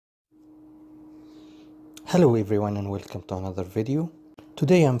Hello everyone and welcome to another video.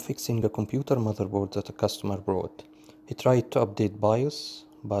 Today I'm fixing a computer motherboard that a customer brought. He tried to update BIOS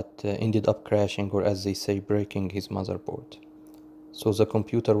but ended up crashing, or as they say, breaking his motherboard. So the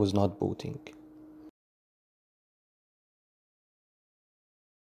computer was not booting.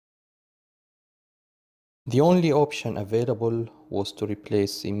 The only option available was to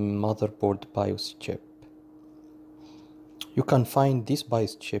replace the motherboard BIOS chip. You can find this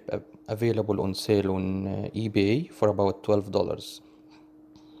BIOS chip available on sale on eBay for about $12.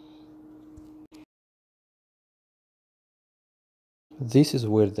 This is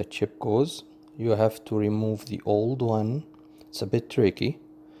where the chip goes. You have to remove the old one. It's a bit tricky,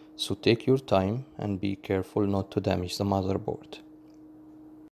 so take your time and be careful not to damage the motherboard.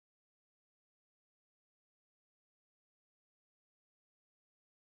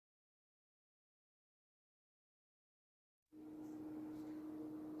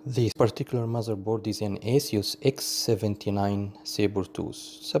 This particular motherboard is an ASUS X79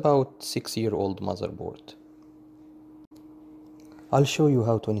 sabertooth. It's about 6-year-old motherboard. I'll show you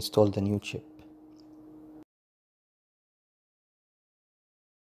how to install the new chip.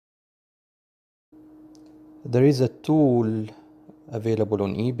 There is a tool available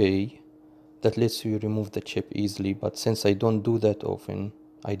on eBay that lets you remove the chip easily, but since I don't do that often,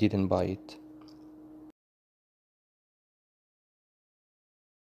 I didn't buy it.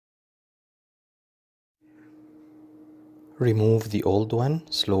 Remove the old one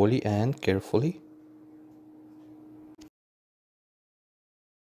slowly and carefully.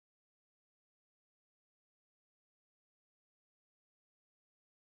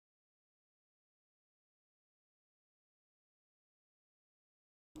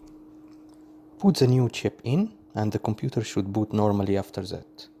 Put the new chip in and the computer should boot normally after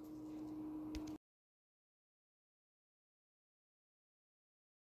that.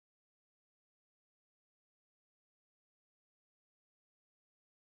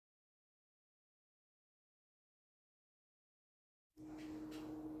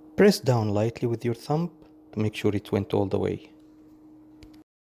 Press down lightly with your thumb to make sure it went all the way.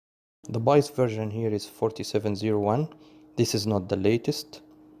 The BIOS version here is 4701. This is not the latest,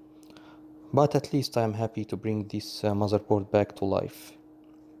 but at least I am happy to bring this motherboard back to life.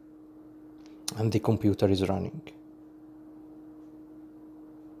 And the computer is running.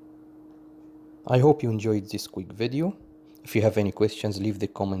 I hope you enjoyed this quick video. If you have any questions, leave the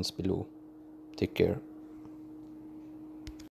comments below. Take care.